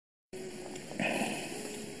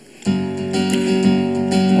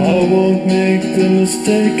the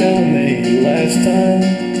mistake I made last time.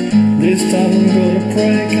 This time I'm gonna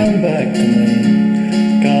pray, come back to me.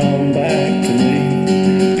 Come back to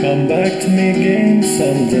me. Come back to me again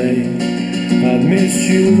someday. I missed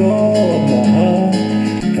you with all of my heart.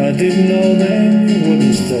 I didn't know then you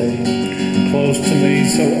wouldn't stay close to me,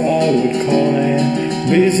 so I would call and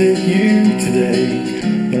visit you today.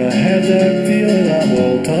 When I had that feeling of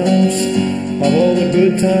all times, of all the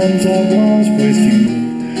good times I was with you.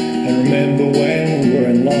 And remember when we were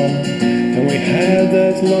in love, and we had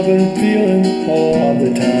that loving feeling all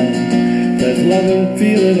the time. That loving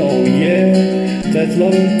feeling, oh yeah. That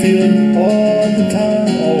loving feeling all the time,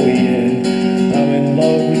 oh yeah. I'm in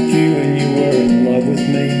love with you and you were in love with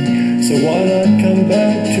me. So why not come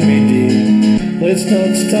back to me, dear? Let's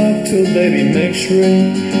not stop till baby makes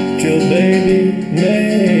three. Till baby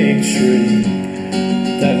makes three.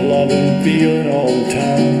 That loving feeling all the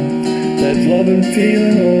time. That loving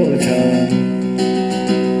feeling all the time.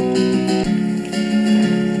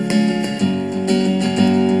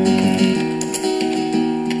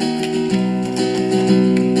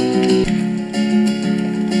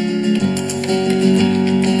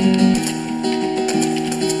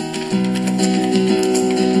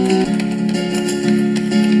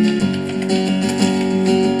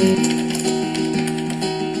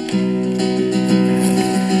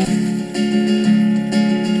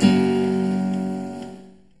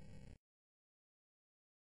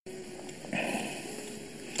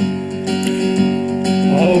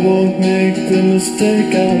 I won't make the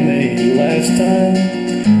mistake I made last time.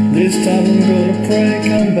 This time I'm gonna pray,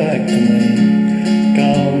 come back to me.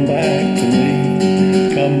 Come back to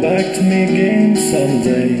me. Come back to me again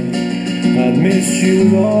someday. I missed you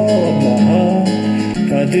with all of my heart.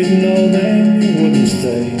 I didn't know then you wouldn't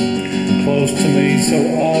stay close to me, so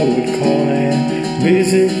I would call and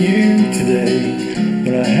visit you today.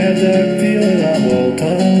 When I had that feeling of all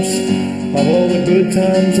times, of all the good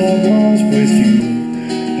times I was with you.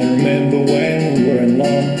 And remember when we were in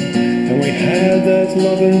love, and we had that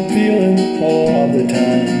loving feeling all the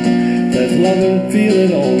time. That loving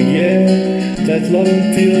feeling, oh yeah. That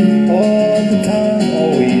loving feeling all the time,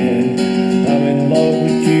 oh yeah. I'm in love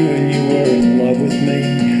with you and you were in love with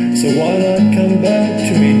me. So why not come back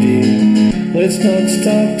to me, dear? Let's not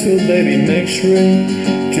stop till baby makes three.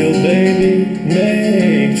 Till baby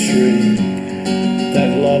makes three.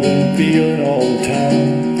 That loving feeling all the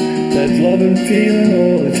time. That loving feeling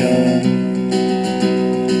all the time.